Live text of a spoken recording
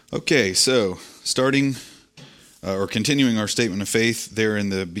Okay, so starting or continuing our statement of faith there in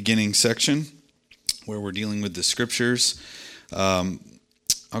the beginning section where we're dealing with the scriptures. I'll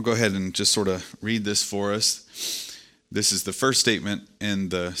go ahead and just sort of read this for us. This is the first statement in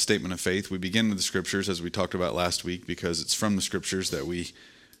the statement of faith. We begin with the scriptures, as we talked about last week, because it's from the scriptures that we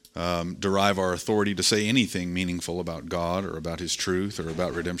derive our authority to say anything meaningful about God or about his truth or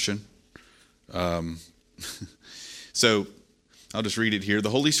about redemption. So I'll just read it here. The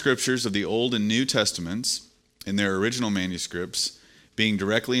Holy Scriptures of the Old and New Testaments, in their original manuscripts, being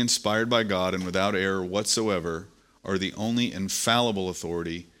directly inspired by God and without error whatsoever, are the only infallible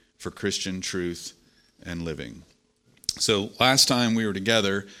authority for Christian truth and living. So last time we were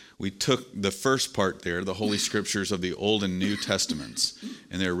together, we took the first part there, the Holy Scriptures of the Old and New Testaments,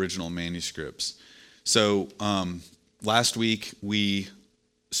 in their original manuscripts. So last week we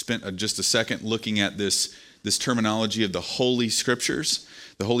spent just a second looking at this terminology of the Holy Scriptures.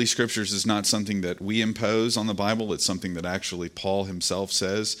 The Holy Scriptures is not something that we impose on the Bible. It's something that actually Paul himself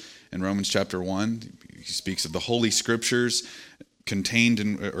says in Romans chapter 1. He speaks of the Holy Scriptures contained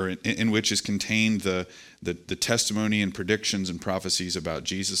in which is contained the testimony and predictions and prophecies about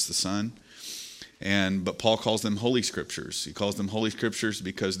Jesus the Son. But Paul calls them Holy Scriptures. He calls them Holy Scriptures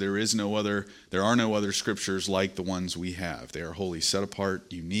because there are no other Scriptures like the ones we have. They are holy, set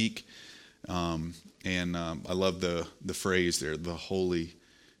apart, unique. I love the phrase there, the Holy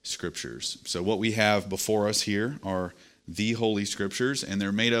Scriptures. So what we have before us here are the Holy Scriptures, and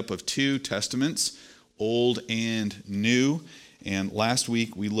they're made up of two testaments, Old and New. And last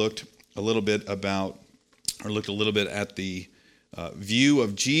week we looked a little bit at the view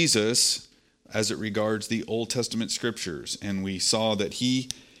of Jesus as it regards the Old Testament Scriptures. And we saw that he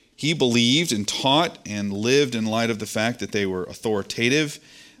believed and taught and lived in light of the fact that they were authoritative,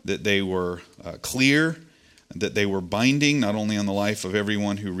 that they were clear, that they were binding not only on the life of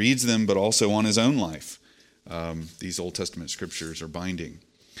everyone who reads them, but also on his own life. These Old Testament Scriptures are binding,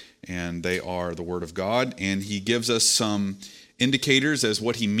 and they are the Word of God. And he gives us some indicators as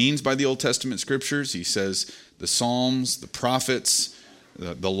what he means by the Old Testament Scriptures. He says the Psalms, the prophets,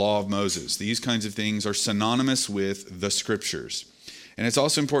 the law of Moses. These kinds of things are synonymous with the Scriptures. And it's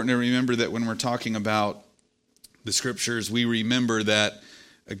also important to remember that when we're talking about the Scriptures, we remember that,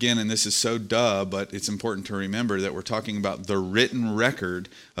 again, and this is so but it's important to remember that we're talking about the written record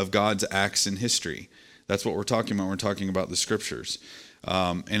of God's acts in history. That's what we're talking about when we're talking about the Scriptures.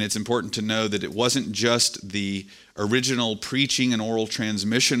 And it's important to know that it wasn't just the original preaching and oral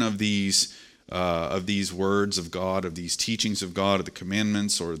transmission of these words of God, of these teachings of God, of the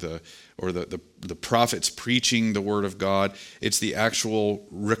commandments, or the prophets preaching the word of God. It's the actual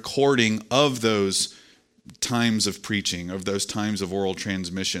recording of those times of preaching, of those times of oral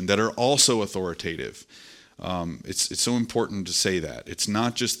transmission that are also authoritative. It's so important to say that. It's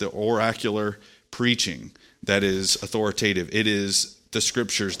not just the oracular preaching that is authoritative. It is the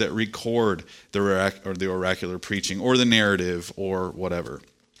Scriptures that record the oracular preaching or the narrative or whatever.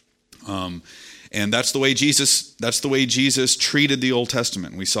 And that's the way Jesus treated the Old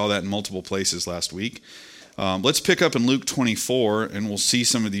Testament. We saw that in multiple places last week. Let's pick up in Luke 24, and we'll see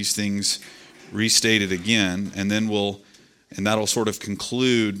some of these things restated again, and that'll sort of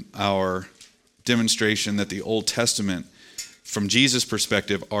conclude our demonstration that the Old Testament, from Jesus'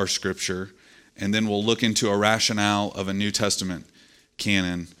 perspective, are Scripture, and then we'll look into a rationale of a New Testament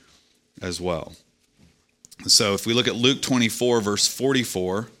canon as well. So if we look at Luke 24, verse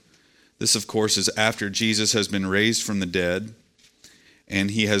 44, this, of course, is after Jesus has been raised from the dead,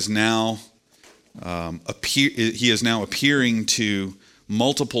 and he is now appearing to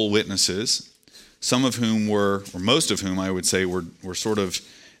multiple witnesses, some of whom or most of whom, I would say, were sort of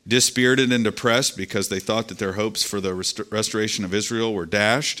dispirited and depressed because they thought that their hopes for the restoration of Israel were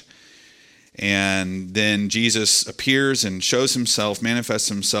dashed. And then Jesus appears and shows himself, manifests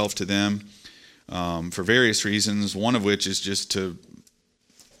himself to them for various reasons, one of which is just to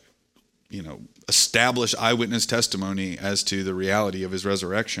establish eyewitness testimony as to the reality of his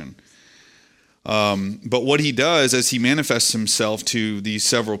resurrection. But what he does as he manifests himself to these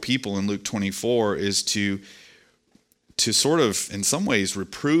several people in Luke 24 is to sort of, in some ways,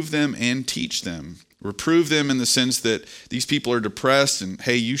 reprove them and teach them. Reprove them in the sense that these people are depressed and,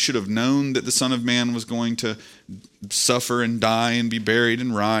 hey, you should have known that the Son of Man was going to suffer and die and be buried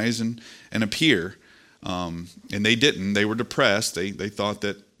and rise and appear. And they didn't. They were depressed. They thought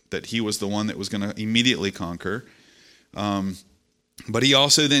that he was the one that was going to immediately conquer. But he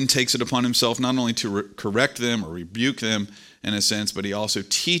also then takes it upon himself not only to correct them or rebuke them in a sense, but he also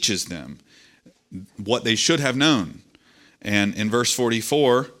teaches them what they should have known. And in verse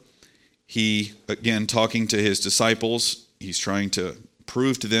 44, he, again, talking to his disciples, he's trying to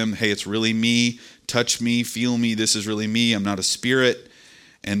prove to them, hey, it's really me, touch me, feel me, this is really me, I'm not a spirit.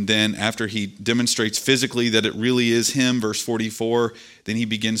 And then after he demonstrates physically that it really is him, verse 44, then he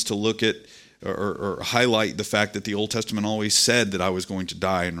begins to look at or highlight the fact that the Old Testament always said that I was going to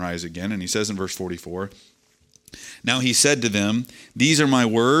die and rise again. And he says in verse 44, now he said to them, these are my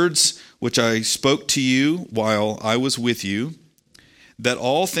words which I spoke to you while I was with you, that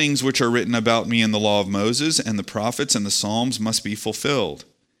all things which are written about me in the law of Moses and the prophets and the Psalms must be fulfilled.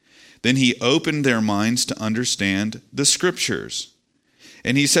 Then he opened their minds to understand the Scriptures.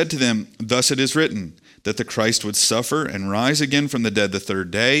 And he said to them, thus it is written, that the Christ would suffer and rise again from the dead the third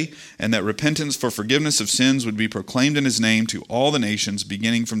day, and that repentance for forgiveness of sins would be proclaimed in his name to all the nations,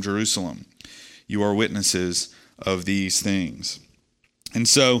 beginning from Jerusalem. You are witnesses of these things. And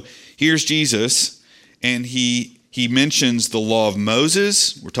so here's Jesus, and he mentions the law of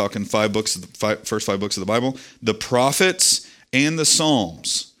Moses. We're talking first 5 books of the Bible, the prophets and the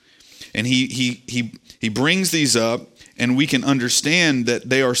Psalms. And he brings these up, and we can understand that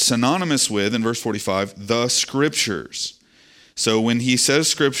they are synonymous with, in verse 45, the Scriptures. So when he says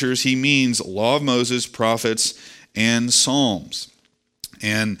Scriptures, he means law of Moses, prophets, and Psalms.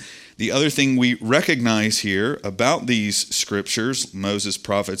 And the other thing we recognize here about these Scriptures, Moses,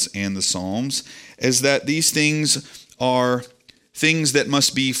 prophets, and the Psalms, is that these things are things that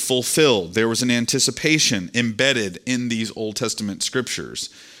must be fulfilled. There was an anticipation embedded in these Old Testament Scriptures,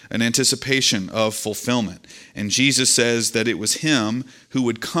 an anticipation of fulfillment. And Jesus says that it was him who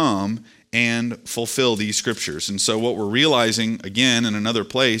would come and fulfill these Scriptures. And so what we're realizing, again, in another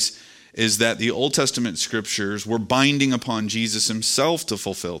place, is that the Old Testament Scriptures were binding upon Jesus himself to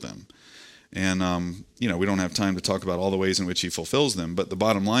fulfill them. And, we don't have time to talk about all the ways in which he fulfills them, but the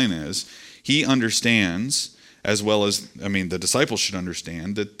bottom line is he understands, as well as, the disciples should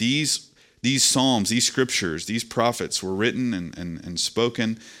understand, that these Psalms, these Scriptures, these prophets were written and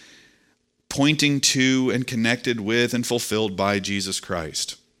spoken, pointing to and connected with and fulfilled by Jesus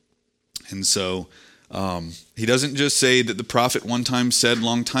Christ. And so he doesn't just say that the prophet one time said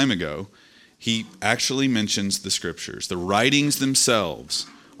long time ago. He actually mentions the Scriptures. The writings themselves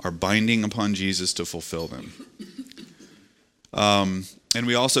are binding upon Jesus to fulfill them. And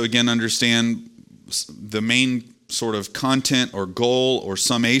we also, again, understand the main sort of content or goal or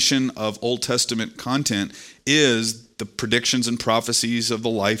summation of Old Testament content is the predictions and prophecies of the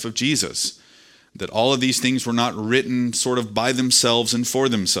life of Jesus. That all of these things were not written sort of by themselves and for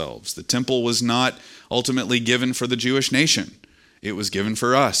themselves. The temple was not ultimately given for the Jewish nation. It was given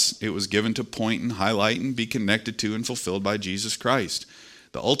for us. It was given to point and highlight and be connected to and fulfilled by Jesus Christ.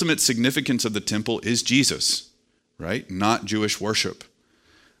 The ultimate significance of the temple is Jesus, right? Not Jewish worship.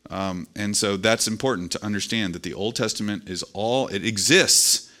 And so that's important to understand that the Old Testament it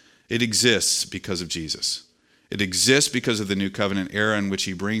exists. It exists because of Jesus. It exists because of the new covenant era in which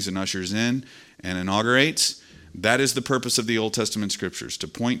he brings and ushers in and inaugurates. That is the purpose of the Old Testament Scriptures, to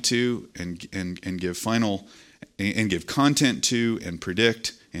point to and give content to and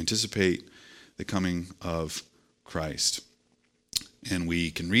predict, anticipate the coming of Christ. And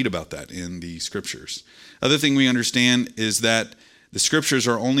we can read about that in the Scriptures. Other thing we understand is that the Scriptures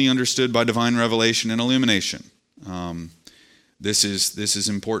are only understood by divine revelation and illumination. This is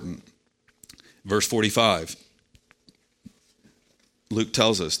important. Verse 45. Luke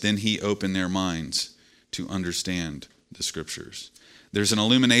tells us, then he opened their minds to understand the Scriptures. There's an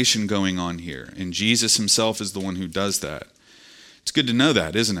illumination going on here, and Jesus himself is the one who does that. It's good to know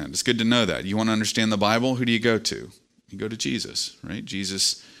that, isn't it? It's good to know that. You want to understand the Bible? Who do you go to? You go to Jesus, right?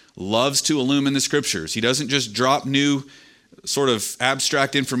 Jesus loves to illumine the Scriptures. He doesn't just drop new sort of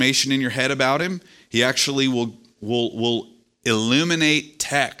abstract information in your head about him. He actually will illuminate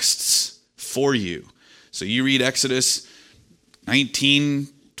texts for you. So you read Exodus 19,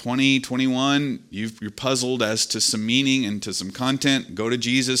 20, 21, you're puzzled as to some meaning and to some content. Go to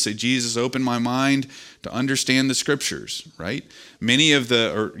Jesus, say, Jesus, open my mind to understand the Scriptures, right? A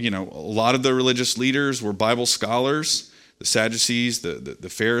lot of the religious leaders were Bible scholars, the Sadducees, the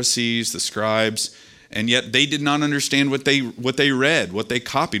Pharisees, the scribes, and yet they did not understand what they read, what they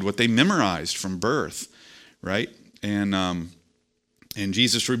copied, what they memorized from birth, right? And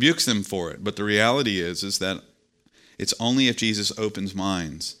Jesus rebukes them for it. But the reality is that it's only if Jesus opens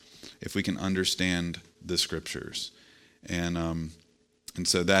minds, if we can understand the Scriptures. And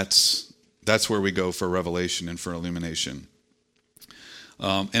so that's where we go for revelation and for illumination.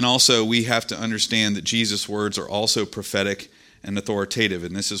 And also we have to understand that Jesus' words are also prophetic and authoritative,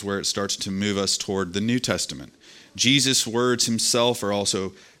 and this is where it starts to move us toward the New Testament. Jesus' words himself are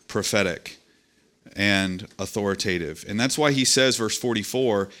also prophetic. and authoritative. And that's why he says, verse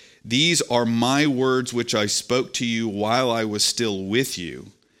 44, these are my words which I spoke to you while I was still with you.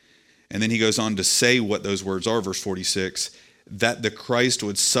 And then he goes on to say what those words are, verse 46, that the Christ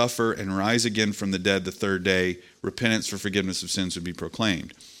would suffer and rise again from the dead the third day, repentance for forgiveness of sins would be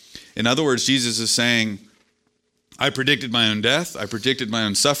proclaimed. In other words, Jesus is saying, I predicted my own death, I predicted my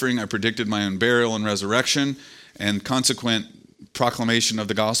own suffering, I predicted my own burial and resurrection, and consequent proclamation of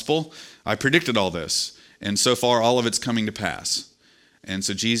the gospel. I predicted all this, and so far all of it's coming to pass. And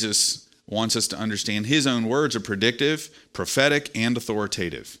so Jesus wants us to understand his own words are predictive, prophetic, and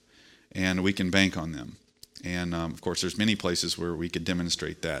authoritative, and we can bank on them. And of course, there's many places where we could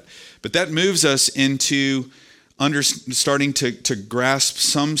demonstrate that. But that moves us into starting to grasp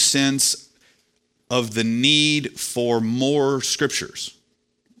some sense of the need for more scriptures,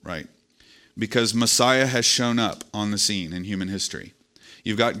 right? Because Messiah has shown up on the scene in human history.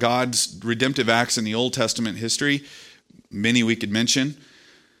 You've got God's redemptive acts in the Old Testament history, many we could mention,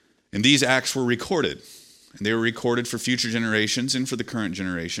 and these acts were recorded. And they were recorded for future generations and for the current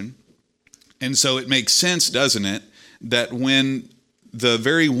generation. And so it makes sense, doesn't it, that when the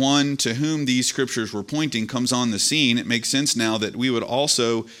very one to whom these scriptures were pointing comes on the scene, it makes sense now that we would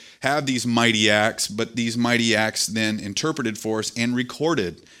also have these mighty acts, but these mighty acts then interpreted for us and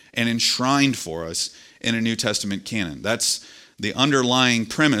recorded and enshrined for us in a New Testament canon. That's the underlying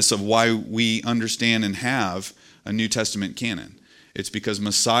premise of why we understand and have a New Testament canon. It's because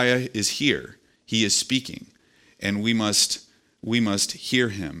Messiah is here. He is speaking, and we must hear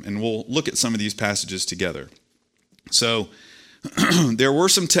him. And we'll look at some of these passages together. So there were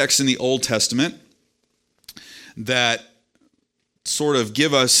some texts in the Old Testament that sort of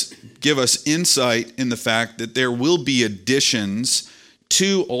give us insight in the fact that there will be additions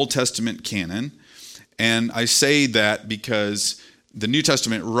to Old Testament canon. And I say that because the New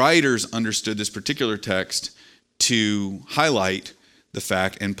Testament writers understood this particular text to highlight the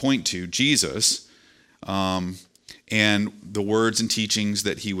fact and point to Jesus and the words and teachings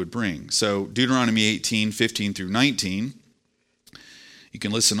that he would bring. So Deuteronomy 18, 15 through 19, you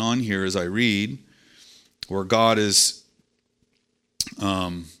can listen on here as I read, where God is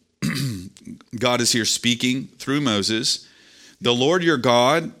here speaking through Moses. The Lord your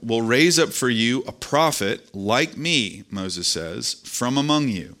God will raise up for you a prophet like me, Moses says, from among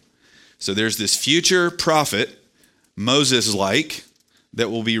you. So there's this future prophet, Moses-like, that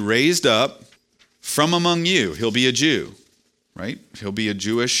will be raised up from among you. He'll be a Jew, right? He'll be a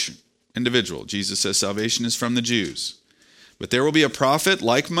Jewish individual. Jesus says salvation is from the Jews. But there will be a prophet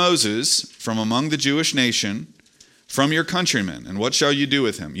like Moses from among the Jewish nation, from your countrymen. And what shall you do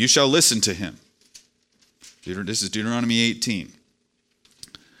with him? You shall listen to him. This is Deuteronomy 18.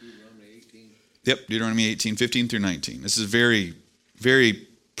 Deuteronomy 18. Yep, Deuteronomy 18, 15 through 19. This is a very, very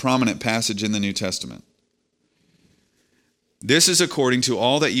prominent passage in the New Testament. This is according to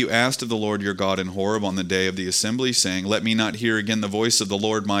all that you asked of the Lord your God in Horeb on the day of the assembly, saying, let me not hear again the voice of the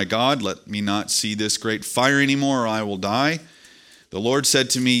Lord my God. Let me not see this great fire anymore, or I will die. The Lord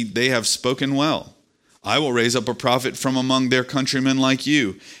said to me, they have spoken well. I will raise up a prophet from among their countrymen like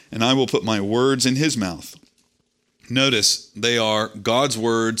you, and I will put my words in his mouth. Notice, they are God's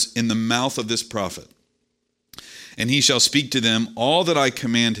words in the mouth of this prophet. And he shall speak to them all that I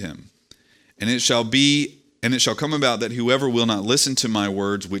command him. And it shall come about that whoever will not listen to my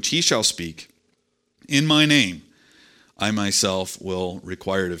words, which he shall speak, in my name, I myself will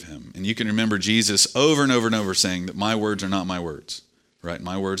require it of him. And you can remember Jesus over and over and over saying that my words are not my words, right?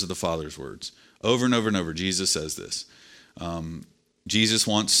 My words are the Father's words. Over and over and over, Jesus says this. Jesus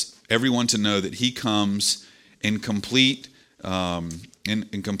wants everyone to know that he comes in complete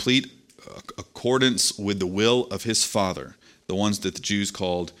accordance with the will of his Father, the ones that the Jews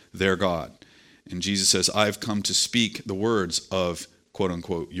called their God. And Jesus says, I've come to speak the words of, quote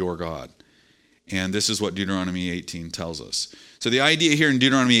unquote, your God. And this is what Deuteronomy 18 tells us. So the idea here in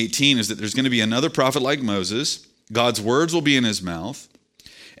Deuteronomy 18 is that there's going to be another prophet like Moses. God's words will be in his mouth.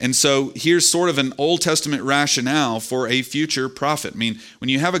 And so here's sort of an Old Testament rationale for a future prophet. I mean, when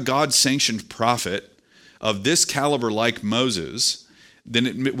you have a God-sanctioned prophet of this caliber like Moses, then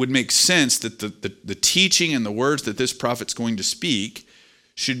it would make sense that the teaching and the words that this prophet's going to speak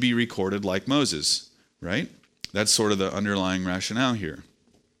should be recorded like Moses, right? That's sort of the underlying rationale here.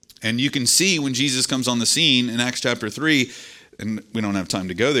 And you can see when Jesus comes on the scene in Acts chapter 3, and we don't have time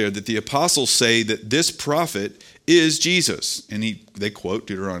to go there, that the apostles say that this prophet is Jesus. And they quote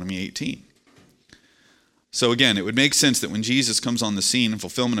Deuteronomy 18. So again, it would make sense that when Jesus comes on the scene in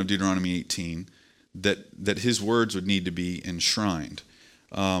fulfillment of Deuteronomy 18, that his words would need to be enshrined.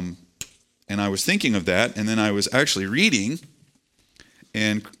 And I was thinking of that, and then I was actually reading,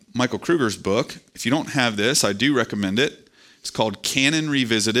 and Michael Kruger's book. If you don't have this, I do recommend it. It's called Canon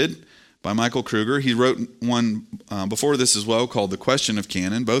Revisited by Michael Kruger. He wrote one before this as well called The Question of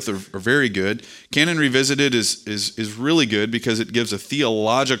Canon. Both are very good. Canon Revisited is really good because it gives a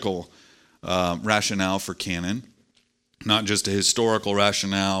theological rationale for canon, not just a historical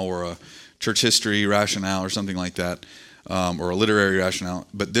rationale or a church history rationale or something like that, or a literary rationale.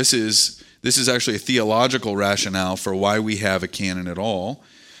 But this is actually a theological rationale for why we have a canon at all.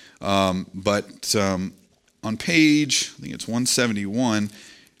 But on page, I think it's 171,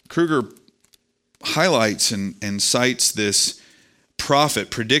 Kruger highlights and cites this prophet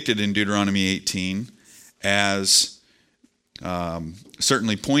predicted in Deuteronomy 18 as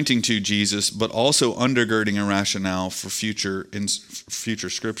certainly pointing to Jesus, but also undergirding a rationale for future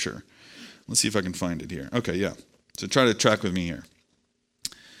scripture. Let's see if I can find it here. Okay, yeah. So try to track with me here.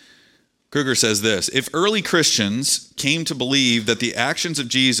 Kruger says this: if early Christians came to believe that the actions of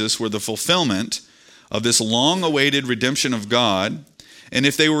Jesus were the fulfillment of this long-awaited redemption of God, and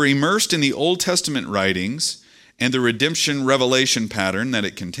if they were immersed in the Old Testament writings and the redemption revelation pattern that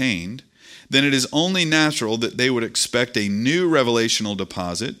it contained, then it is only natural that they would expect a new revelational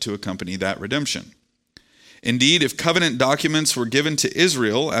deposit to accompany that redemption. Indeed, if covenant documents were given to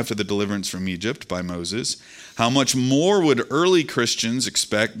Israel after the deliverance from Egypt by Moses, how much more would early Christians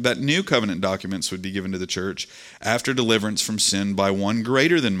expect that new covenant documents would be given to the church after deliverance from sin by one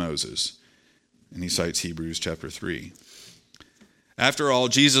greater than Moses? And he cites Hebrews chapter 3. After all,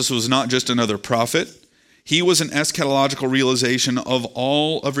 Jesus was not just another prophet. He was an eschatological realization of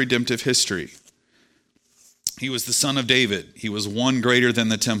all of redemptive history. He was the son of David. He was one greater than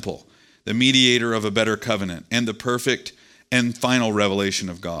the temple, the mediator of a better covenant, and the perfect and final revelation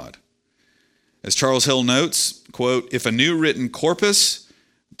of God. As Charles Hill notes, quote, if a new written corpus,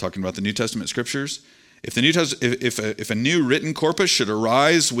 talking about the New Testament scriptures, if a new written corpus should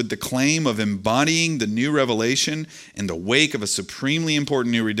arise with the claim of embodying the new revelation in the wake of a supremely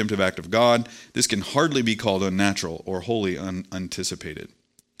important new redemptive act of God, this can hardly be called unnatural or wholly unanticipated.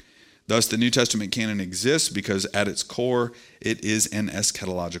 Thus, the New Testament canon exists because at its core, it is an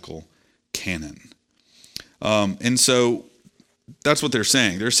eschatological canon. And so that's what they're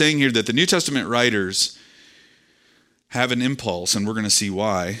saying. They're saying here that the New Testament writers have an impulse, and we're going to see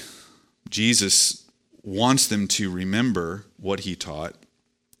why. Jesus wants them to remember what he taught,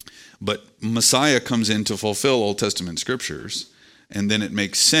 but Messiah comes in to fulfill Old Testament scriptures, and then it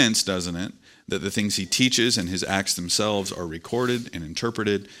makes sense, doesn't it, that the things he teaches and his acts themselves are recorded and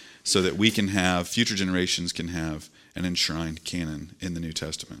interpreted so that we can have, future generations can have an enshrined canon in the New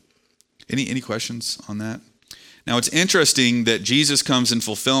Testament. Any questions on that? Now, it's interesting that Jesus comes in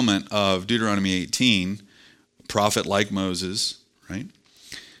fulfillment of Deuteronomy 18, a prophet like Moses, right?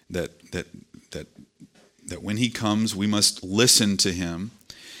 That when he comes, we must listen to him.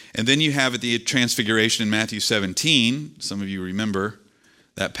 And then you have at the Transfiguration in Matthew 17, some of you remember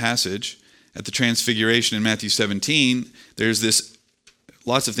that passage. At the Transfiguration in Matthew 17, there's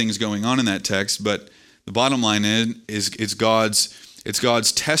lots of things going on in that text, but the bottom line is it's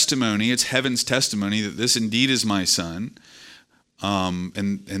God's testimony, it's heaven's testimony that this indeed is my son.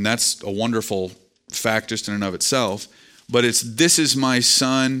 And that's a wonderful fact just in and of itself. But this is my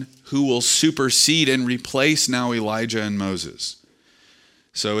son who will supersede and replace now Elijah and Moses.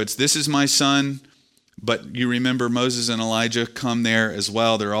 So this is my son, but you remember Moses and Elijah come there as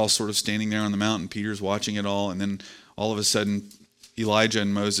well. They're all sort of standing there on the mountain. Peter's watching it all. And then all of a sudden, Elijah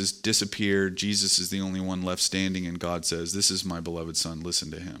and Moses disappear. Jesus is the only one left standing. And God says, this is my beloved son. Listen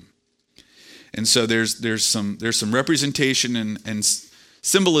to him. And so there's some representation and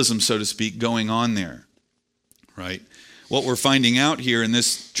symbolism, so to speak, going on there, right? What we're finding out here in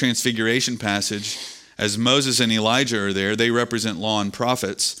this Transfiguration passage, as Moses and Elijah are there, they represent law and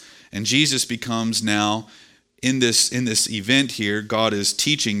prophets, and Jesus becomes now, in this event here, God is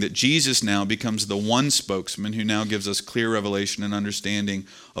teaching that Jesus now becomes the one spokesman who now gives us clear revelation and understanding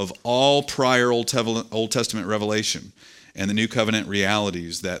of all prior Old Testament revelation and the New Covenant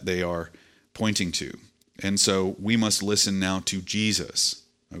realities that they are pointing to. And so we must listen now to Jesus,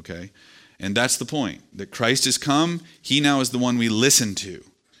 okay? And that's the point, that Christ has come. He now is the one we listen to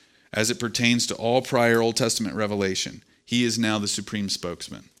as it pertains to all prior Old Testament revelation. He is now the supreme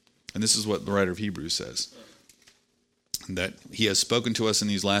spokesman. And this is what the writer of Hebrews says, that he has spoken to us in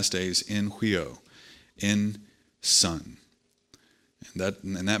these last days in Huio, in Son.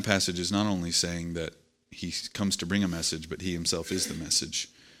 And that passage is not only saying that he comes to bring a message, but he himself is the message.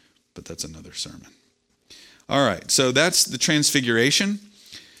 But that's another sermon. All right, so that's the Transfiguration.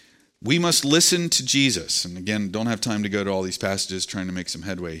 We must listen to Jesus. And again, don't have time to go to all these passages trying to make some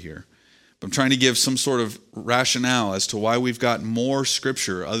headway here. I'm trying to give some sort of rationale as to why we've got more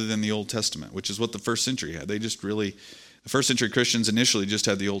scripture other than the Old Testament, which is what the first century had. The first century Christians initially just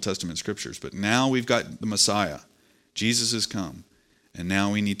had the Old Testament scriptures, but now we've got the Messiah. Jesus has come, and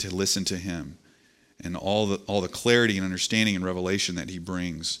now we need to listen to him. And all the clarity and understanding and revelation that he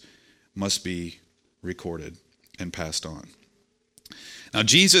brings must be recorded and passed on. Now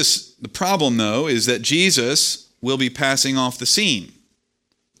Jesus, the problem though, is that Jesus will be passing off the scene.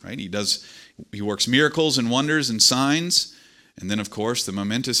 Right? He works miracles and wonders and signs. And then, of course, the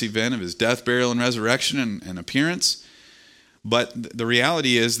momentous event of his death, burial, and resurrection and appearance. But the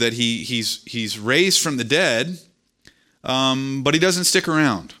reality is that he's raised from the dead, but he doesn't stick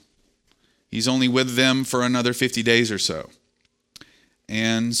around. He's only with them for another 50 days or so.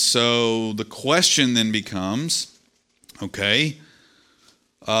 And so the question then becomes, okay,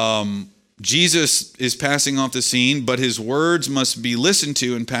 Jesus is passing off the scene, but his words must be listened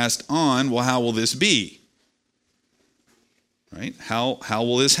to and passed on. Well, how will this be? Right? How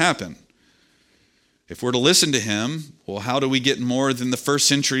will this happen? If we're to listen to him, well, how do we get more than the first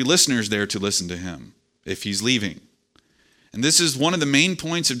century listeners there to listen to him if he's leaving? And this is one of the main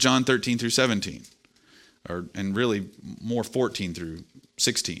points of John 13 through 17, and really more 14 through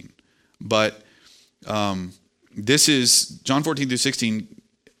 16. But this is, John 14 through 16,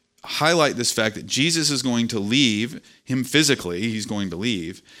 highlight this fact that Jesus is going to leave him physically. He's going to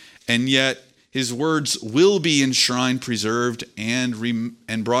leave. And yet his words will be enshrined, preserved, and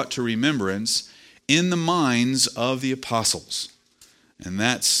brought to remembrance in the minds of the apostles. And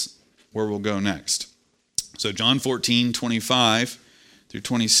that's where we'll go next. So John 14, 25 through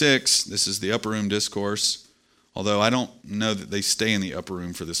 26, this is the upper room discourse. Although I don't know that they stay in the upper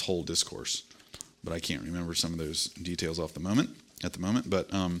room for this whole discourse. But I can't remember some of those details at the moment.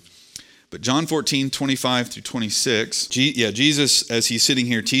 But John 14, 25 through 26, Jesus, as he's sitting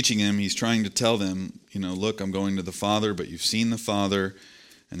here teaching them, he's trying to tell them, look, I'm going to the Father, but you've seen the Father.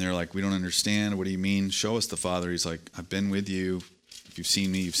 And they're like, we don't understand. What do you mean? Show us the Father. He's like, I've been with you. If you've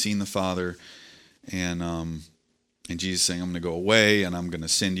seen me, you've seen the Father. And Jesus is saying, I'm going to go away, and I'm going to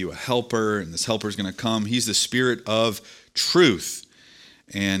send you a helper, and this helper is going to come. He's the Spirit of truth.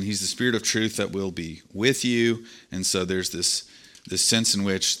 And he's the Spirit of truth that will be with you. And so there's this sense in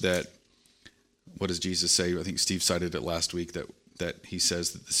which that, what does Jesus say? I think Steve cited it last week, that he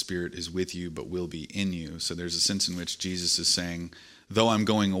says that the Spirit is with you but will be in you. So there's a sense in which Jesus is saying, though I'm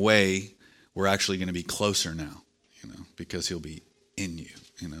going away, we're actually going to be closer now, because he'll be in you.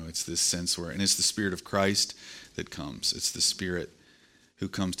 It's this sense where, and it's the Spirit of Christ that comes. It's the Spirit who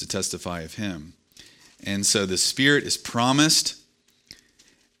comes to testify of him. And so the Spirit is promised.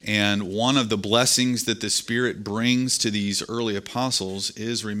 And one of the blessings that the Spirit brings to these early apostles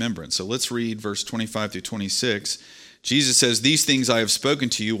is remembrance. So let's read verse 25 through 26. Jesus says, these things I have spoken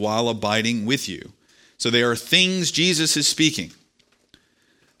to you while abiding with you. So there are things Jesus is speaking.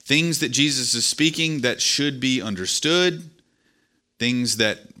 Things that Jesus is speaking that should be understood. Things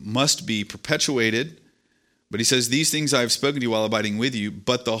that must be perpetuated. But he says, these things I have spoken to you while abiding with you.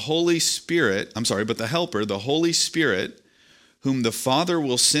 But the Helper, the Holy Spirit, whom the Father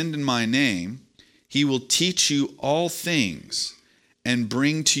will send in my name, he will teach you all things and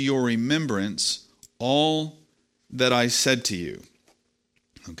bring to your remembrance all that I said to you.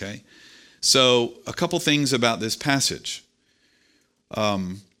 Okay? So, a couple things about this passage.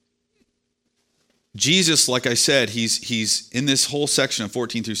 Jesus, like I said, he's in this whole section of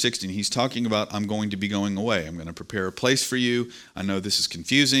 14 through 16, he's talking about, I'm going to be going away. I'm going to prepare a place for you. I know this is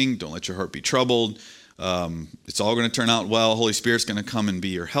confusing. Don't let your heart be troubled. It's all going to turn out well. Holy Spirit's going to come and be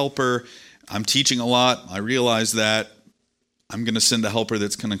your helper. I'm teaching a lot. I realize that. I'm going to send a helper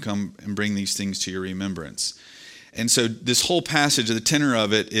that's going to come and bring these things to your remembrance. And so this whole passage, the tenor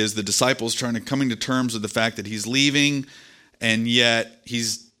of it, is the disciples coming to terms with the fact that he's leaving, and yet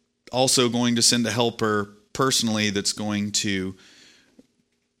he's also going to send a helper personally that's going to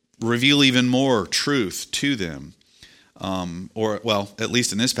reveal even more truth to them. At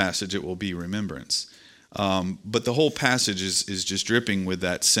least in this passage, it will be remembrance. But the whole passage is just dripping with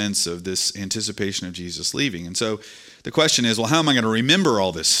that sense of this anticipation of Jesus leaving. And so the question is, well, how am I going to remember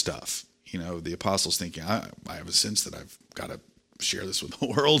all this stuff? The apostles thinking, I have a sense that I've got to share this with the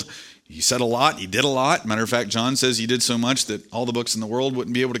world. You said a lot, you did a lot. Matter of fact, John says you did so much that all the books in the world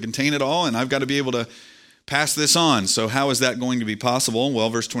wouldn't be able to contain it all, and I've got to be able to pass this on. So how is that going to be possible? Well,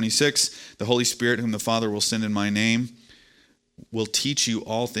 verse 26, the Holy Spirit whom the Father will send in my name will teach you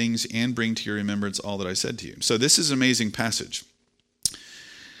all things and bring to your remembrance all that I said to you. So this is an amazing passage.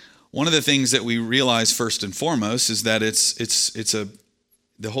 One of the things that we realize first and foremost is that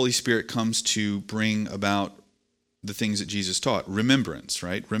the Holy Spirit comes to bring about the things that Jesus taught. Remembrance,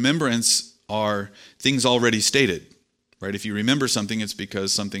 right? Remembrance are things already stated, right? If you remember something, it's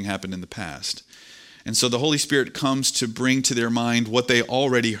because something happened in the past. And so the Holy Spirit comes to bring to their mind what they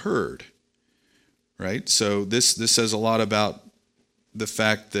already heard, right? So this says a lot about the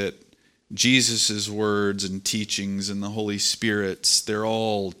fact that Jesus' words and teachings and the Holy Spirit's, they're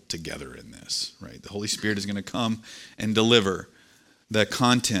all together in this, right? The Holy Spirit is going to come and deliver the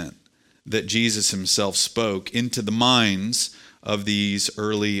content that Jesus himself spoke into the minds of these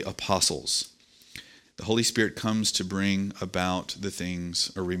early apostles. The Holy Spirit comes to bring about the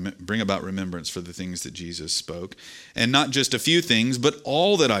things, or bring about remembrance for the things that Jesus spoke. And not just a few things, but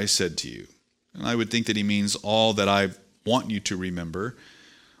all that I said to you. And I would think that he means all that I want you to remember,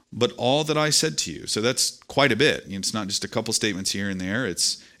 but all that I said to you. So that's quite a bit. It's not just a couple statements here and there.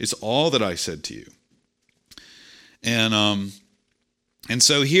 It's all that I said to you. And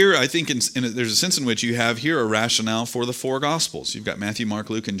so here, I think there's a sense in which you have here a rationale for the four Gospels. You've got Matthew, Mark,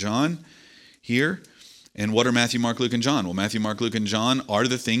 Luke, and John here. And what are Matthew, Mark, Luke, and John? Well, Matthew, Mark, Luke, and John are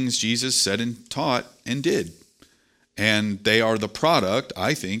the things Jesus said and taught and did. And they are the product,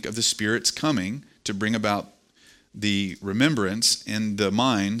 I think, of the Spirit's coming to bring about the remembrance in the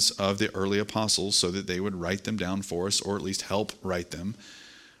minds of the early apostles so that they would write them down for us, or at least help write them.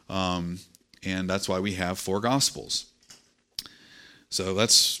 And that's why we have four Gospels. So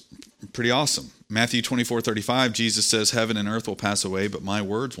that's pretty awesome. Matthew 24:35, Jesus says, heaven and earth will pass away, but my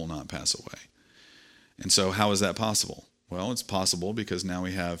words will not pass away. And so how is that possible? Well, it's possible because now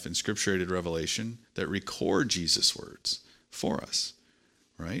we have inscripturated revelation that record Jesus' words for us,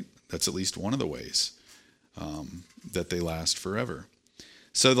 right? That's at least one of the ways that they last forever.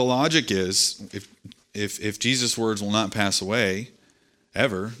 So the logic is, if Jesus' words will not pass away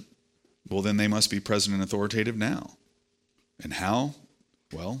ever, well, then they must be present and authoritative now. And how?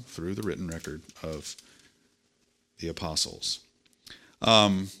 Well, through the written record of the apostles.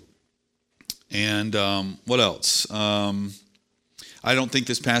 What else? I don't think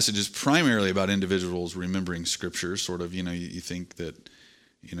this passage is primarily about individuals remembering Scripture. Sort of, you think that,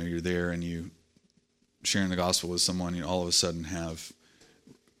 you're there and you sharing the gospel with someone, you all of a sudden have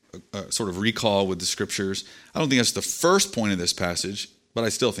a sort of recall with the Scriptures. I don't think that's the first point of this passage, but I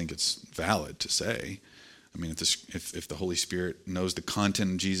still think it's valid to say. I mean, if the Holy Spirit knows the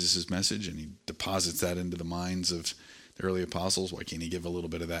content of Jesus' message and he deposits that into the minds of the early apostles, why can't he give a little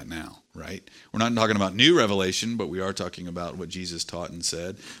bit of that now, right? We're not talking about new revelation, but we are talking about what Jesus taught and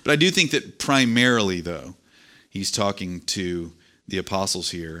said. But I do think that primarily, though, he's talking to the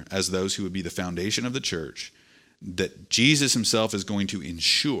apostles here as those who would be the foundation of the church, that Jesus himself is going to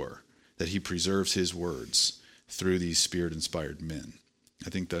ensure that he preserves his words through these Spirit-inspired men. I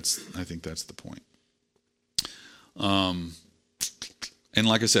think that's the point. And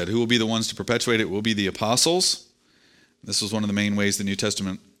like I said, who will be the ones to perpetuate it? Will be the apostles. This was one of the main ways the New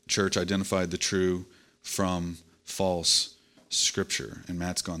Testament church identified the true from false Scripture. And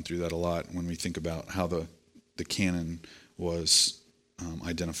Matt's gone through that a lot when we think about how the canon was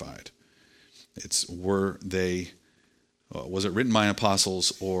identified. Was it written by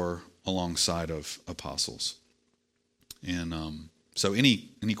apostles or alongside of apostles? And so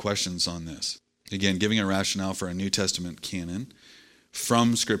any questions on this? Again, giving a rationale for a New Testament canon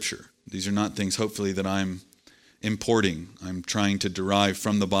from Scripture. These are not things, hopefully, that I'm importing. I'm trying to derive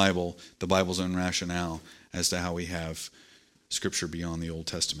from the Bible's own rationale as to how we have Scripture beyond the Old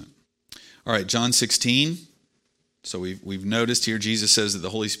Testament. All right, John 16. So we've noticed here Jesus says that the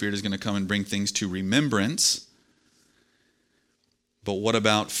Holy Spirit is going to come and bring things to remembrance. But what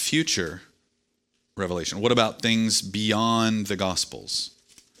about future revelation? What about things beyond the Gospels?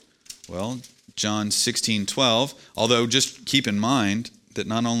 Well, John 16:12, although just keep in mind that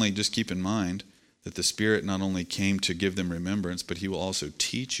the Spirit not only came to give them remembrance, but he will also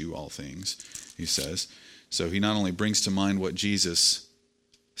teach you all things, he says. So he not only brings to mind what Jesus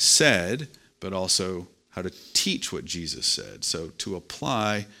said, but also how to teach what Jesus said. So to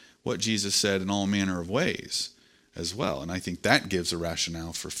apply what Jesus said in all manner of ways as well. And I think that gives a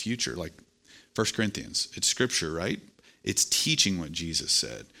rationale for future, like 1 Corinthians. It's Scripture, right? It's teaching what Jesus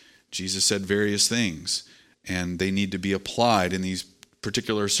said. Jesus said various things, and they need to be applied in these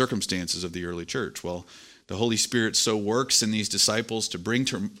particular circumstances of the early church. Well, the Holy Spirit so works in these disciples to bring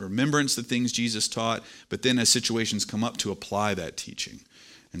to remembrance the things Jesus taught, but then as situations come up, to apply that teaching.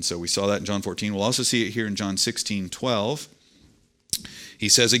 And so we saw that in John 14. We'll also see it here in John 16:12. He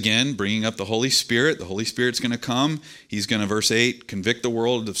says again, bringing up the Holy Spirit. The Holy Spirit's going to come. He's going to, verse 8, convict the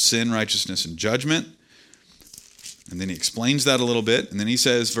world of sin, righteousness, and judgment. And then he explains that a little bit. And then he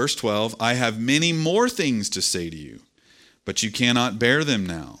says, verse 12, I have many more things to say to you, but you cannot bear them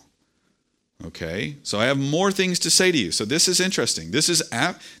now. Okay, so I have more things to say to you. So this is interesting. This is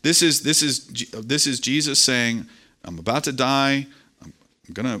Jesus saying, "I'm about to die. I'm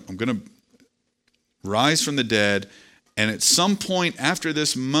gonna rise from the dead, and at some point after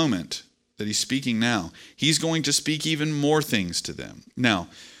this moment that he's speaking now, he's going to speak even more things to them." Now,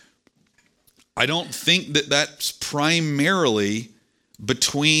 I don't think that that's primarily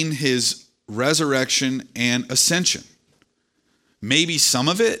between his resurrection and ascension. Maybe some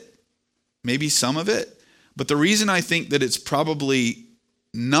of it. But the reason I think that it's probably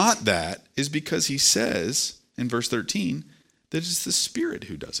not that is because he says in verse 13 that it's the Spirit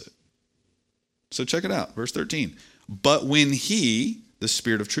who does it. So check it out, verse 13. But when he, the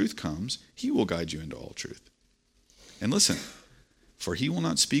Spirit of truth, comes, he will guide you into all truth. And listen, for he will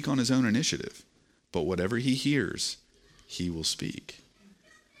not speak on his own initiative, but whatever he hears, he will speak.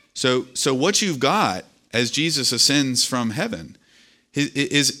 So what you've got as Jesus ascends from heaven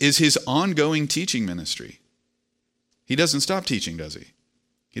is his ongoing teaching ministry. He doesn't stop teaching, does he?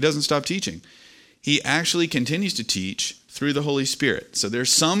 He doesn't stop teaching. He actually continues to teach through the Holy Spirit. So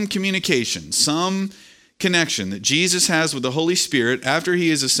there's some communication, some connection that Jesus has with the Holy Spirit after he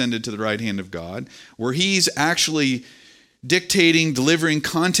is ascended to the right hand of God, where he's actually dictating, delivering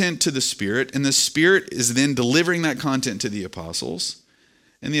content to the Spirit, and the Spirit is then delivering that content to the apostles,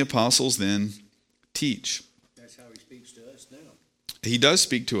 and the apostles then teach. That's how he speaks to us now. He does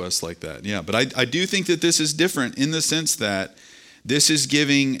speak to us like that, yeah. But I do think that this is different in the sense that this is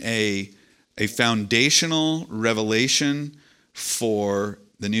giving a foundational revelation for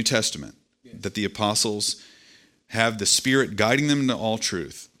the New Testament, yes. That the apostles have the Spirit guiding them into all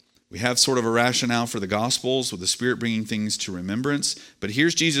truth. We have sort of a rationale for the Gospels with the Spirit bringing things to remembrance. But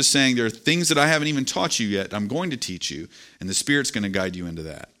here's Jesus saying, there are things that I haven't even taught you yet. I'm going to teach you, and the Spirit's going to guide you into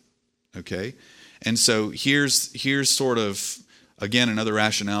that. Okay? And so here's sort of, again, another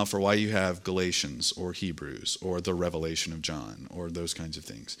rationale for why you have Galatians or Hebrews or the Revelation of John or those kinds of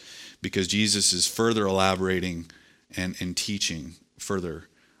things. Because Jesus is further elaborating and teaching further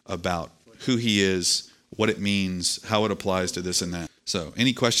about who he is, what it means, how it applies to this and that. So,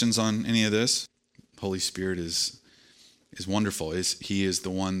 any questions on any of this? Holy Spirit is wonderful. He is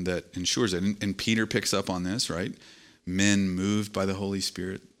the one that ensures it. And Peter picks up on this, right? Men moved by the Holy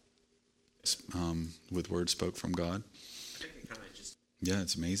Spirit with words spoke from God. Yeah,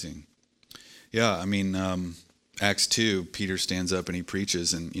 it's amazing. Yeah, I mean, Acts 2, Peter stands up and he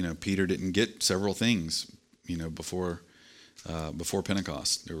preaches, and Peter didn't get several things, before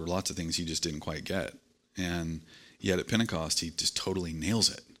Pentecost. There were lots of things he just didn't quite get, and yet at Pentecost he just totally nails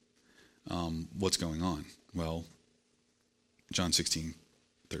it. What's going on? Well, John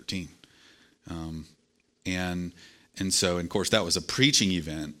 16:13, and so, of course, that was a preaching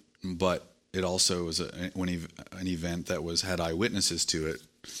event, but it also was an event that had eyewitnesses to it,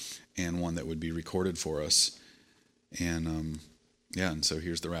 and one that would be recorded for us. And and so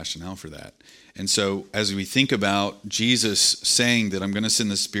here's the rationale for that. And so as we think about Jesus saying that I'm going to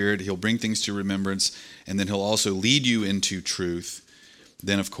send the Spirit, he'll bring things to remembrance, and then he'll also lead you into truth,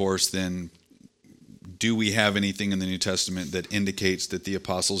 then of course, do we have anything in the New Testament that indicates that the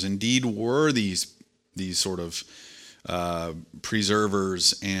apostles indeed were these sort of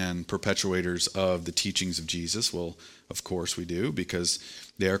preservers and perpetuators of the teachings of Jesus? Well, of course we do, because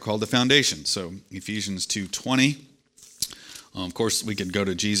they are called the foundation. So Ephesians 2:20. Of course, we could go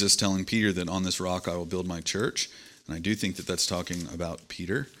to Jesus telling Peter that on this rock I will build my church. And I do think that that's talking about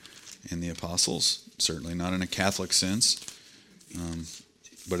Peter and the apostles, certainly not in a Catholic sense,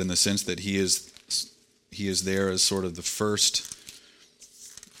 but in the sense that he is there as sort of the first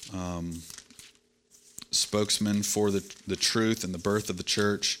spokesman for the truth and the birth of the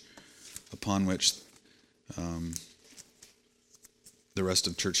church, upon which the rest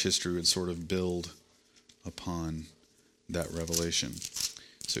of church history would sort of build upon that revelation.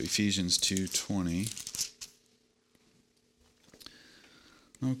 So Ephesians 2:20.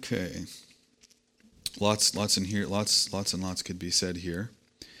 Okay. Lots in here, lots and lots could be said here.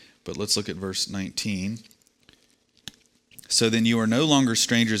 But let's look at verse 19. So then you are no longer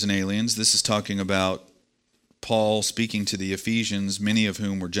strangers and aliens. This is talking about Paul speaking to the Ephesians, many of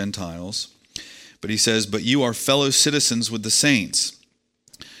whom were Gentiles. But he says, but you are fellow citizens with the saints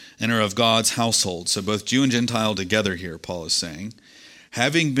and are of God's household. So both Jew and Gentile together here, Paul is saying,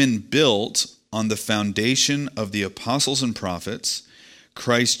 having been built on the foundation of the apostles and prophets,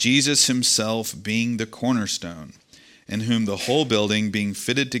 Christ Jesus himself being the cornerstone, in whom the whole building being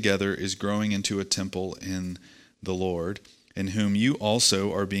fitted together is growing into a temple in the Lord, in whom you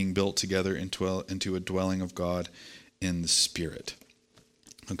also are being built together into a dwelling of God in the Spirit.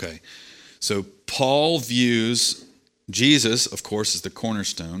 Okay, so Paul views Jesus, of course, is the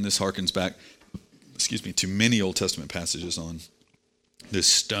cornerstone. This harkens back, to many Old Testament passages on this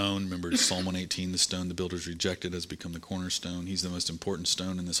stone. Remember Psalm 118, the stone the builders rejected has become the cornerstone. He's the most important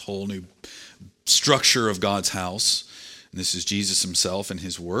stone in this whole new structure of God's house. And this is Jesus himself and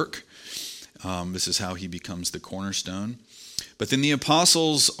his work. This is how he becomes the cornerstone. But then the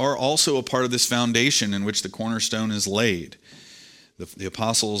apostles are also a part of this foundation in which the cornerstone is laid. The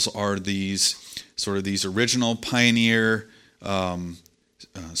apostles are these original pioneer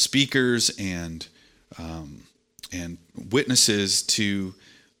speakers and witnesses to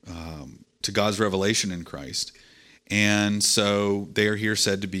God's revelation in Christ, and so they are here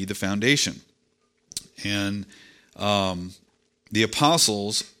said to be the foundation. And the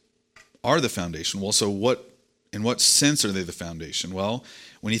apostles are the foundation. Well, so in what sense are they the foundation? Well,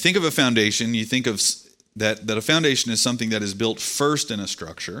 when you think of a foundation, you think of that a foundation is something that is built first in a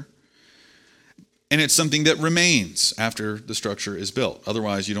structure, and it's something that remains after the structure is built.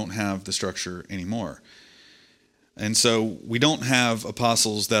 Otherwise, you don't have the structure anymore. And so we don't have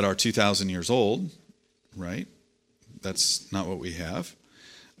apostles that are 2,000 years old, right? That's not what we have.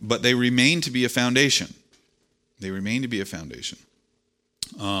 But they remain to be a foundation. They remain to be a foundation.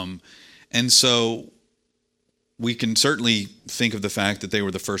 And so we can certainly think of the fact that they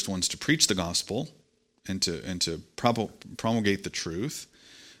were the first ones to preach the gospel and to promulgate the truth.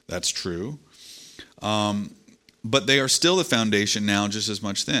 That's true. But they are still the foundation now just as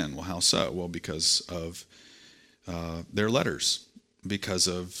much then. Well, how so? Well, because of their letters, because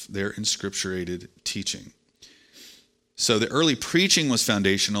of their inscripturated teaching. So the early preaching was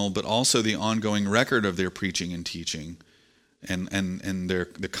foundational, but also the ongoing record of their preaching and teaching and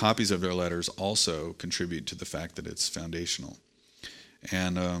the copies of their letters also contribute to the fact that it's foundational.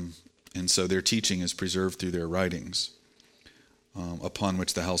 And so their teaching is preserved through their writings, upon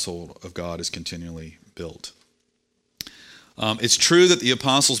which the household of God is continually built. It's true that the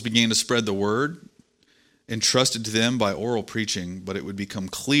apostles began to spread the word, entrusted to them by oral preaching, but it would become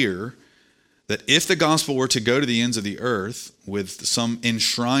clear that if the gospel were to go to the ends of the earth with some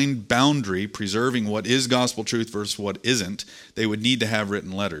enshrined boundary preserving what is gospel truth versus what isn't, they would need to have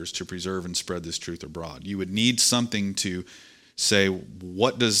written letters to preserve and spread this truth abroad. You would need something to say,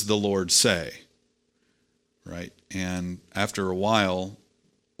 what does the Lord say? Right? And after a while,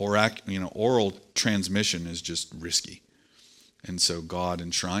 oral transmission is just risky. And so God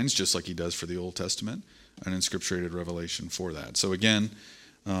enshrines, just like he does for the Old Testament, an inscripturated revelation for that. So again,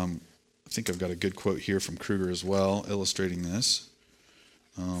 I think I've got a good quote here from Kruger as well, illustrating this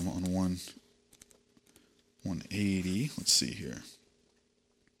on 180. Let's see here.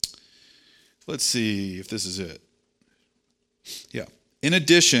 Let's see if this is it. Yeah. In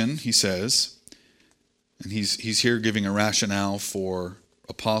addition, he says, and he's here giving a rationale for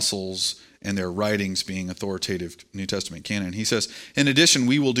apostles and their writings being authoritative New Testament canon. He says, in addition,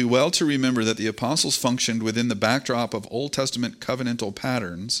 we will do well to remember that the apostles functioned within the backdrop of Old Testament covenantal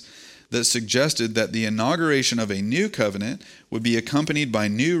patterns that suggested that the inauguration of a new covenant would be accompanied by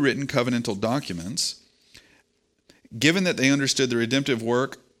new written covenantal documents. Given that they understood the redemptive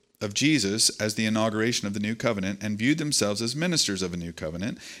work of Jesus as the inauguration of the new covenant and viewed themselves as ministers of a new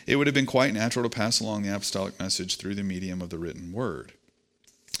covenant, it would have been quite natural to pass along the apostolic message through the medium of the written word.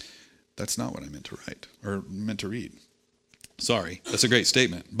 That's not what I meant to write, or meant to read. Sorry, that's a great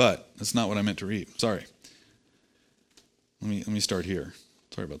statement, but that's not what I meant to read. Sorry. Let me start here.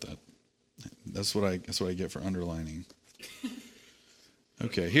 Sorry about that. That's what I get for underlining.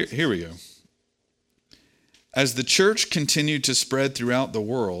 Okay, here we go. As the church continued to spread throughout the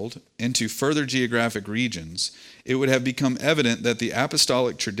world into further geographic regions, it would have become evident that the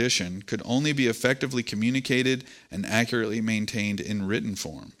apostolic tradition could only be effectively communicated and accurately maintained in written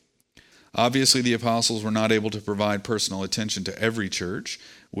form. Obviously, the apostles were not able to provide personal attention to every church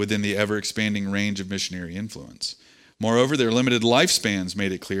within the ever-expanding range of missionary influence. Moreover, their limited lifespans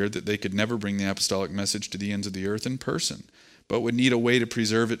made it clear that they could never bring the apostolic message to the ends of the earth in person, but would need a way to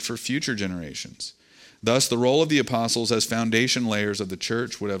preserve it for future generations. Thus, the role of the apostles as foundation layers of the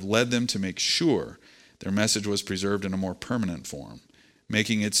church would have led them to make sure their message was preserved in a more permanent form,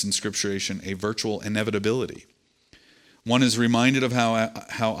 making its inscripturation a virtual inevitability. One is reminded of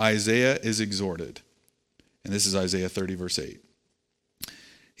how Isaiah is exhorted. And this is Isaiah 30, verse 8.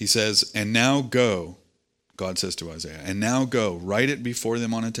 He says, and now go, God says to Isaiah, and now go, write it before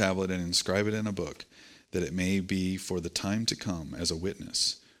them on a tablet and inscribe it in a book, that it may be for the time to come as a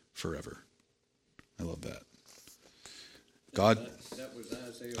witness forever. I love that. God, That was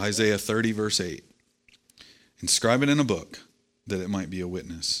Isaiah 30, verse 8. Inscribe it in a book, that it might be a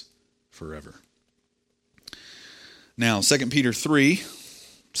witness forever. Now, 2 Peter 3,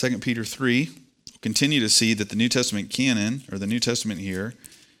 continue to see that the New Testament canon, or the New Testament here,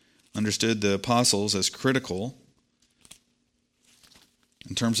 understood the apostles as critical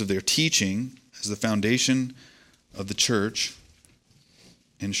in terms of their teaching as the foundation of the church,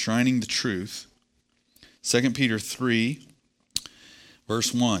 enshrining the truth. 2 Peter 3,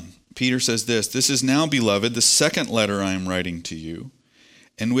 verse 1. Peter says this is now, beloved, the second letter I am writing to you,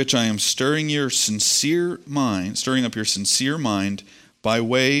 in which I am stirring up your sincere mind by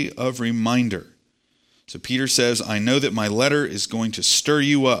way of reminder. So Peter says, I know that my letter is going to stir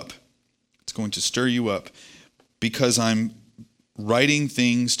you up. It's going to stir you up because I'm writing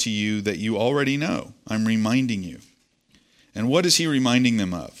things to you that you already know. I'm reminding you. And what is he reminding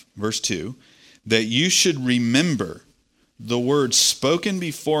them of? Verse 2, that you should remember the words spoken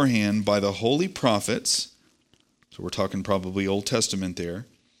beforehand by the holy prophets. So we're talking probably Old Testament there,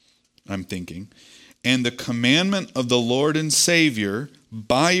 I'm thinking. And the commandment of the Lord and Savior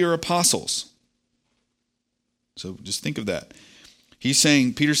by your apostles. So just think of that.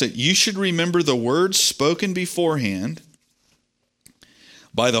 Peter said, you should remember the words spoken beforehand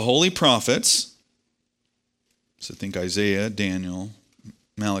by the holy prophets. So think Isaiah, Daniel,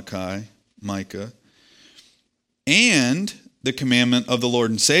 Malachi, Micah. And the commandment of the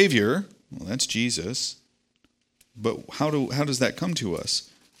Lord and Savior. Well, that's Jesus. But how does that come to us?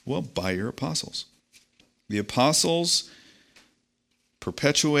 Well, by your apostles. The apostles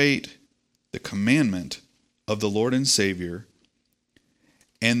perpetuate the commandment of the Lord and Savior,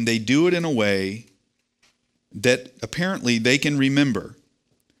 and they do it in a way that apparently they can remember.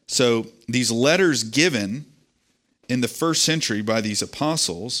 So these letters given in the first century by these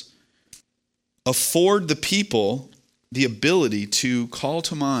apostles afford the people the ability to call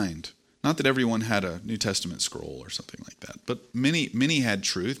to mind. Not that everyone had a New Testament scroll or something like that, but many had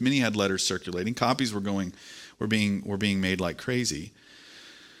truth. Many had letters circulating. Copies were being made like crazy.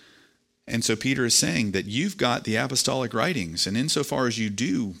 And so Peter is saying that you've got the apostolic writings, and insofar as you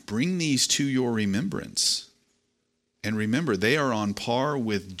do, bring these to your remembrance. And remember, they are on par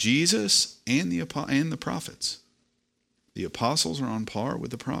with Jesus and the prophets. The apostles are on par with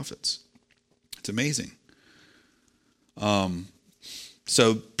the prophets. It's amazing.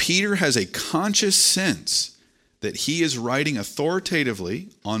 So Peter has a conscious sense that he is writing authoritatively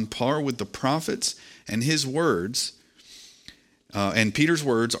on par with the prophets, and his words, and Peter's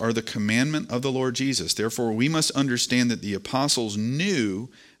words are the commandment of the Lord Jesus. Therefore, we must understand that the apostles knew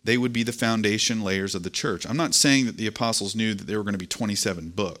they would be the foundation layers of the church. I'm not saying that the apostles knew that there were going to be 27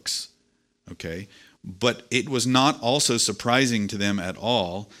 books, okay? But it was not also surprising to them at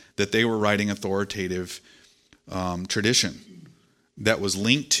all that they were writing authoritative tradition that was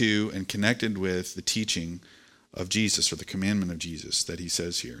linked to and connected with the teaching of Jesus, or the commandment of Jesus that he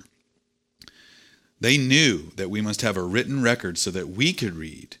says here. They knew that we must have a written record so that we could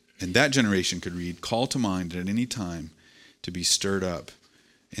read, and that generation could read, call to mind at any time to be stirred up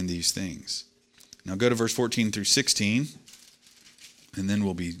in these things. Now go to verse 14 through 16, and then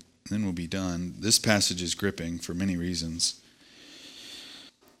we'll be done. This passage is gripping for many reasons.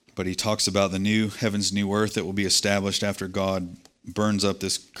 But he talks about the new heavens, new earth that will be established after God burns up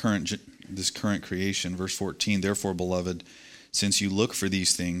this current creation. Verse 14, therefore, beloved, since you look for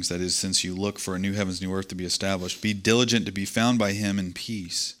these things, that is, since you look for a new heavens, new earth to be established, be diligent to be found by him in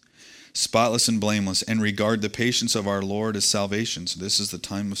peace, spotless and blameless, and regard the patience of our Lord as salvation. So this is the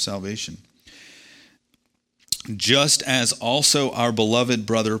time of salvation. Just as also our beloved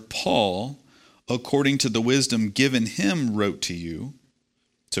brother Paul, according to the wisdom given him, wrote to you.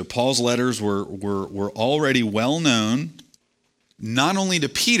 So Paul's letters were already well known, not only to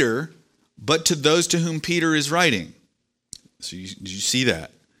Peter, but to those to whom Peter is writing. So did you see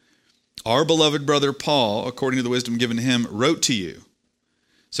that? Our beloved brother Paul, according to the wisdom given him, wrote to you.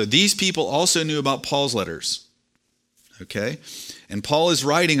 So these people also knew about Paul's letters. Okay? And Paul is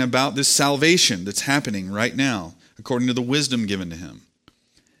writing about this salvation that's happening right now, according to the wisdom given to him.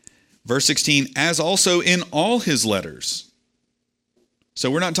 Verse 16, as also in all his letters.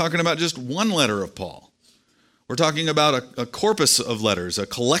 So we're not talking about just one letter of Paul. We're talking about a corpus of letters, a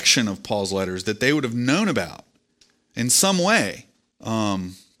collection of Paul's letters that they would have known about in some way,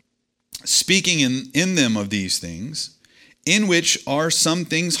 speaking in them of these things, in which are some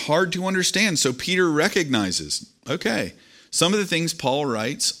things hard to understand. So Peter recognizes, okay, some of the things Paul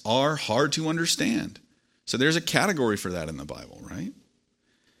writes are hard to understand. So there's a category for that in the Bible, right?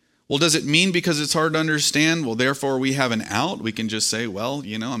 Well, does it mean because it's hard to understand, well, therefore we have an out? We can just say, well,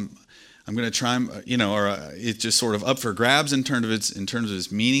 I'm going to try, or it's just sort of up for grabs in terms of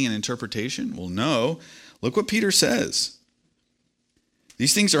its meaning and interpretation? Well, no. Look what Peter says.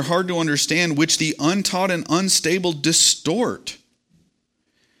 These things are hard to understand, which the untaught and unstable distort.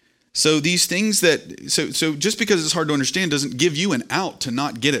 So these things so just because it's hard to understand doesn't give you an out to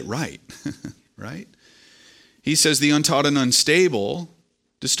not get it right, right? He says the untaught and unstable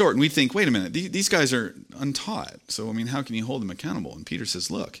distort. And we think, wait a minute, these guys are untaught. So, I mean, how can you hold them accountable? And Peter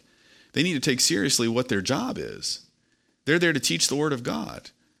says, look, they need to take seriously what their job is. They're there to teach the word of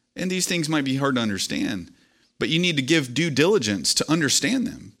God. And these things might be hard to understand, but you need to give due diligence to understand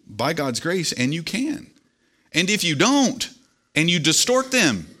them by God's grace, and you can. And if you don't, and you distort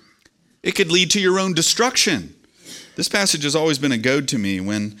them, it could lead to your own destruction. This passage has always been a goad to me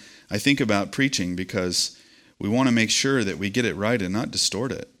when I think about preaching, because we want to make sure that we get it right and not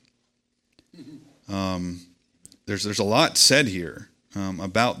distort it. There's a lot said here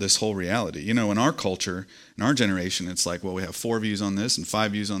about this whole reality. You know, in our culture, in our generation, it's like, well, we have 4 views on this and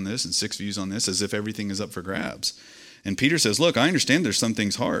 5 views on this and 6 views on this, as if everything is up for grabs. And Peter says, look, I understand there's some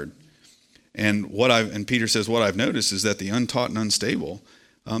things hard. And Peter says, what I've noticed is that the untaught and unstable,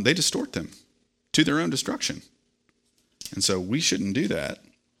 they distort them to their own destruction. And so we shouldn't do that.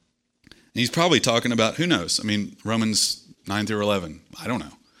 And he's probably talking about, who knows? I mean, Romans 9 through 11. I don't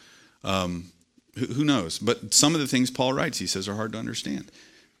know. Who knows? But some of the things Paul writes, he says, are hard to understand.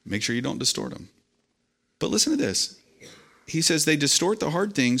 Make sure you don't distort them. But listen to this. He says they distort the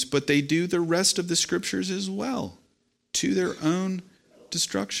hard things, but they do the rest of the scriptures as well, to their own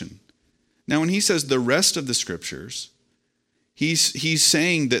destruction. Now, when he says the rest of the scriptures, he's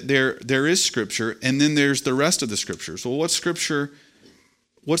saying that there is scripture, and then there's the rest of the scriptures. Well, what's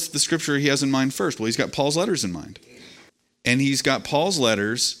the scripture he has in mind first? Well, he's got Paul's letters in mind. And he's got Paul's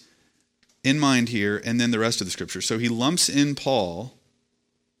letters in mind here, and then the rest of the scripture. So he lumps in Paul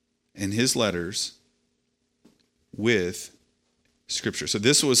and his letters with scripture. So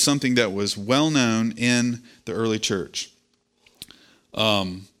this was something that was well known in the early church.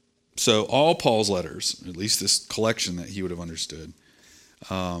 So all Paul's letters, at least this collection that he would have understood,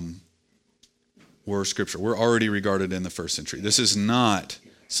 were scripture. Were already regarded in the first century. This is not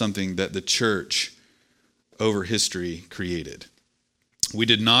something that the church over history created. We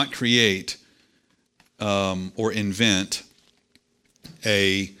did not create or invent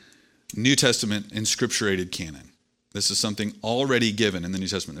a New Testament inscripturated canon. This is something already given in the New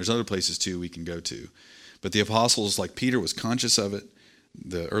Testament. There's other places too we can go to. But the apostles, like Peter, was conscious of it.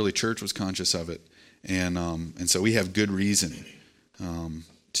 The early church was conscious of it. And so we have good reason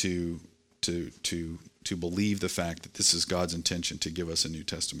to believe the fact that this is God's intention to give us a New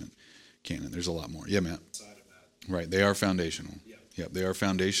Testament canon. There's a lot more. Yeah, Matt? Right, they are foundational. Yep, they are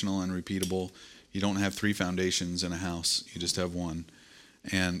foundational and repeatable. You don't have 3 foundations in a house. You just have one.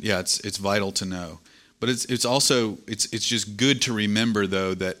 And yeah, it's vital to know. But it's also just good to remember,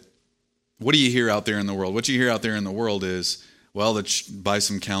 though, that what do you hear out there in the world? What you hear out there in the world is, well, by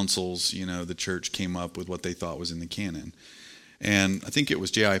some councils, the church came up with what they thought was in the canon. And I think it was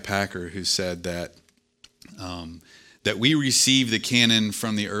J.I. Packer who said that we receive the canon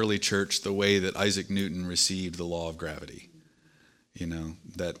from the early church the way that Isaac Newton received the law of gravity.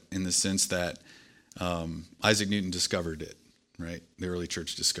 That in the sense that Isaac Newton discovered it, right? The early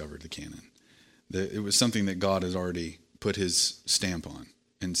church discovered the canon. It was something that God has already put his stamp on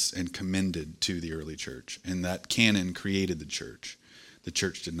and commended to the early church. And that canon created the church. The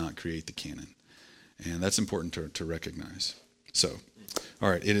church did not create the canon. And that's important to recognize. So, all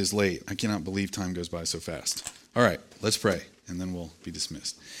right, it is late. I cannot believe time goes by so fast. All right, let's pray, and then we'll be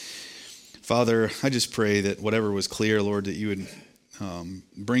dismissed. Father, I just pray that whatever was clear, Lord, that you would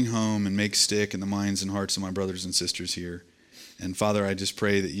bring home and make stick in the minds and hearts of my brothers and sisters here. And Father, I just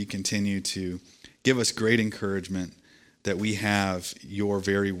pray that you continue to give us great encouragement that we have your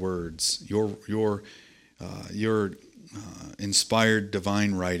very words, your inspired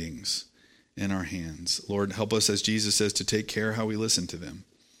divine writings in our hands. Lord, help us, as Jesus says, to take care how we listen to them,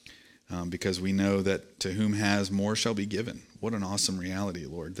 because we know that to whom has, more shall be given. What an awesome reality,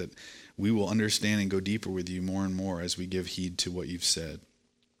 Lord, that we will understand and go deeper with you more and more as we give heed to what you've said.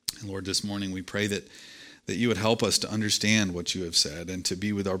 And Lord, this morning we pray that you would help us to understand what you have said, and to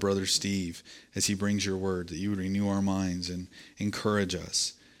be with our brother Steve as he brings your word, that you would renew our minds and encourage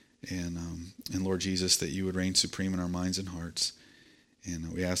us. And Lord Jesus, that you would reign supreme in our minds and hearts.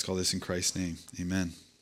 And we ask all this in Christ's name. Amen.